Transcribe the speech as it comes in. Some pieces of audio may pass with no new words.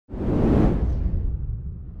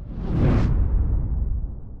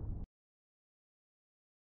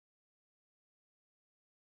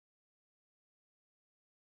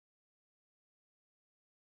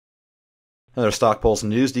Another StockPulse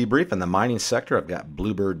news debrief in the mining sector. I've got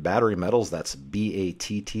Bluebird Battery Metals, that's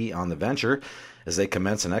BATT, on the venture as they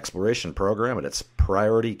commence an exploration program at its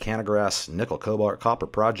priority Canegrass Nickel-Cobalt-Copper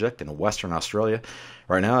project in Western Australia.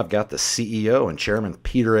 Right now, I've got the CEO and Chairman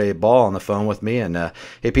Peter A. Ball on the phone with me. And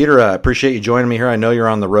hey, Peter, I appreciate you joining me here. I know you're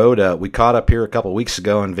on the road. We caught up here a couple weeks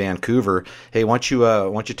ago in Vancouver. Hey, why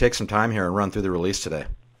don't you take some time here and run through the release today?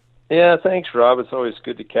 Yeah, thanks, Rob. It's always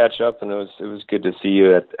good to catch up, and it was good to see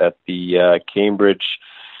you at the Cambridge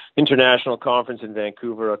International Conference in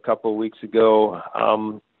Vancouver a couple of weeks ago.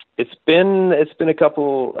 It's been a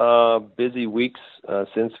couple busy weeks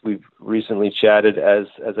since we've recently chatted. As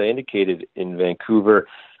I indicated in Vancouver,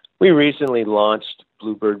 we recently launched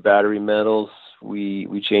Bluebird Battery Metals. We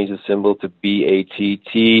changed the symbol to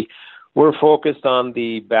BATT. We're focused on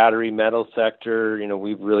the battery metal sector. You know,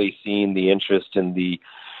 we've really seen the interest in the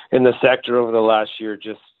sector over the last year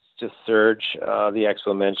just surge. The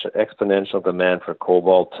exponential demand for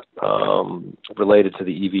cobalt related to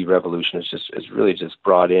the EV revolution has really just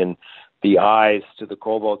brought in the eyes to the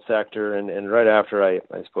cobalt sector. And right after I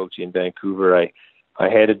spoke to you in Vancouver, I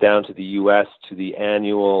headed down to the U.S. to the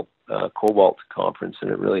annual Cobalt conference,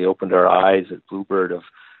 and it really opened our eyes at Bluebird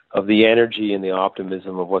of the energy and the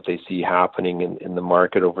optimism of what they see happening in the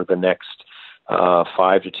market over the next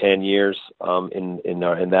 5 to 10 years. In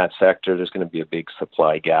that sector, there's going to be a big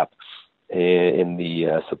supply gap in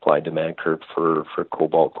the supply-demand curve for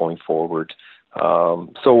cobalt going forward.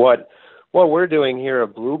 So what we're doing here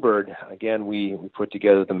at Bluebird, again, we put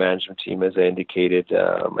together the management team, as I indicated,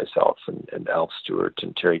 myself and Alf Stewart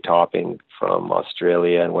and Terry Topping from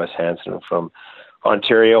Australia and Wes Hansen from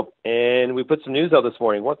Ontario. And we put some news out this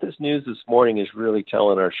morning. What this news this morning is really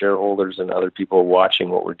telling our shareholders and other people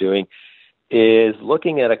watching what we're doing is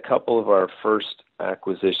looking at a couple of our first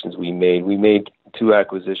acquisitions we made. We made 2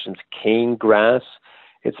 acquisitions. Canegrass,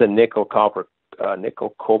 it's a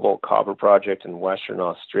nickel-cobalt-copper project in Western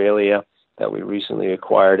Australia that we recently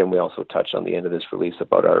acquired, and we also touched on the end of this release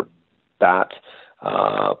about our BAT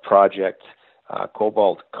project,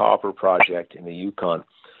 cobalt-copper project in the Yukon.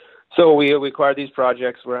 So we acquired these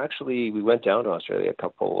projects. We went down to Australia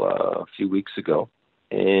a few weeks ago,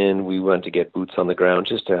 and we went to get boots on the ground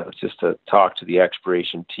just to talk to the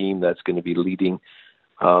exploration team that's going to be leading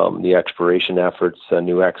the exploration efforts.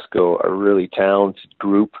 New Exco, a really talented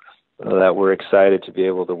group that we're excited to be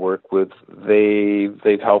able to work with.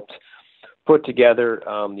 They've helped put together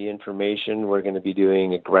the information. We're going to be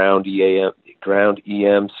doing a ground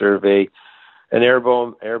EM survey, an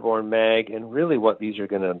airborne mag, and really what these are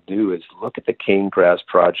going to do is look at the Canegrass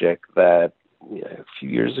project that a few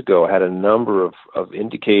years ago had a number of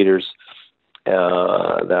indicators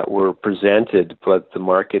that were presented, but the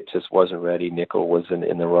market just wasn't ready. Nickel was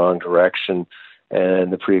in the wrong direction,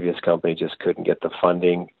 and the previous company just couldn't get the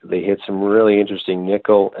funding. They hit some really interesting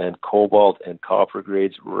nickel and cobalt and copper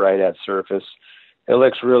grades right at surface. It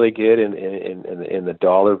looks really good in the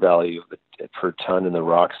dollar value per ton in the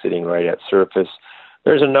rock sitting right at surface.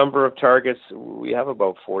 There's a number of targets. We have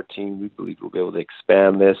about 14. We believe we'll be able to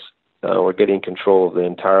expand this. We're getting control of the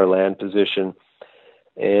entire land position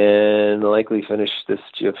and likely finish this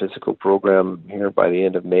geophysical program here by the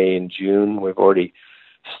end of May and June. We've already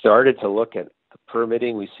started to look at the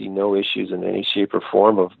permitting. We see no issues in any shape or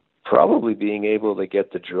form of probably being able to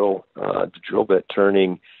get the drill bit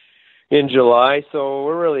turning in July. So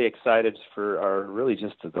we're really excited for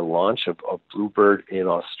the launch of Bluebird in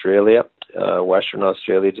Australia, Western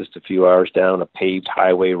Australia, just a few hours down a paved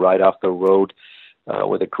highway right off the road.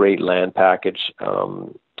 With a great land package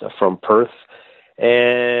from Perth,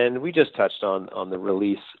 and we just touched on the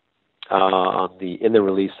release in the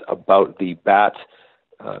release about the BAT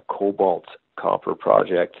cobalt copper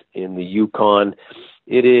project in the Yukon.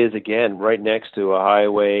 It is again right next to a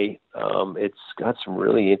highway. It's got some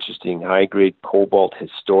really interesting high grade cobalt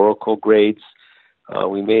historical grades.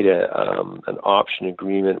 We made an option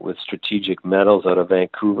agreement with Strategic Metals out of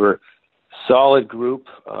Vancouver. Solid group.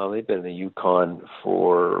 They've been in the Yukon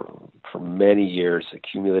for many years,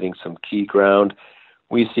 accumulating some key ground.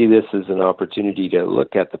 We see this as an opportunity to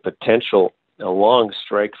look at the potential along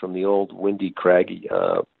strike from the old Windy Craggy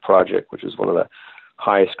project, which is one of the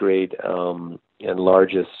highest grade and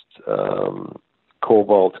largest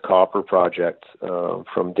cobalt copper projects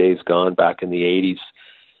from days gone back in the 80s.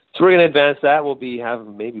 So we're going to advance that. We'll be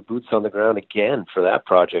having maybe boots on the ground again for that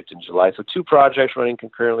project in July. So 2 projects running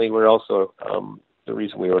concurrently. We're also, the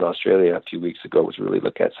reason we were in Australia a few weeks ago was really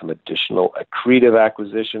look at some additional accretive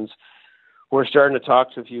acquisitions. We're starting to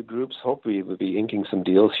talk to a few groups. Hopefully we'll be inking some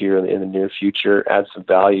deals here in the near future, add some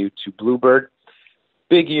value to Bluebird.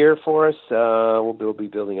 big year for us. We'll be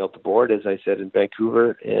building out the board, as I said, in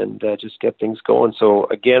Vancouver, and just get things going. So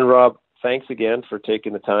again, Rob, thanks again for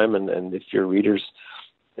taking the time. And if your readers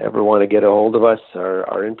ever want to get a hold of us,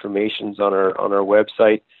 our information's on our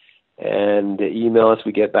website, and email us.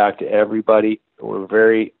 We get back to everybody. We're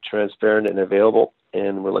very transparent and available,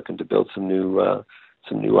 and we're looking to build some new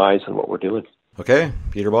eyes on what we're doing. Okay,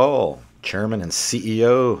 Peter Ball, Chairman and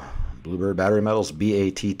CEO, Bluebird Battery Metals,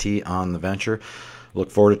 BATT on the venture. Look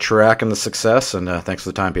forward to tracking the success, and thanks for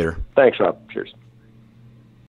the time, Peter. Thanks, Rob. Cheers.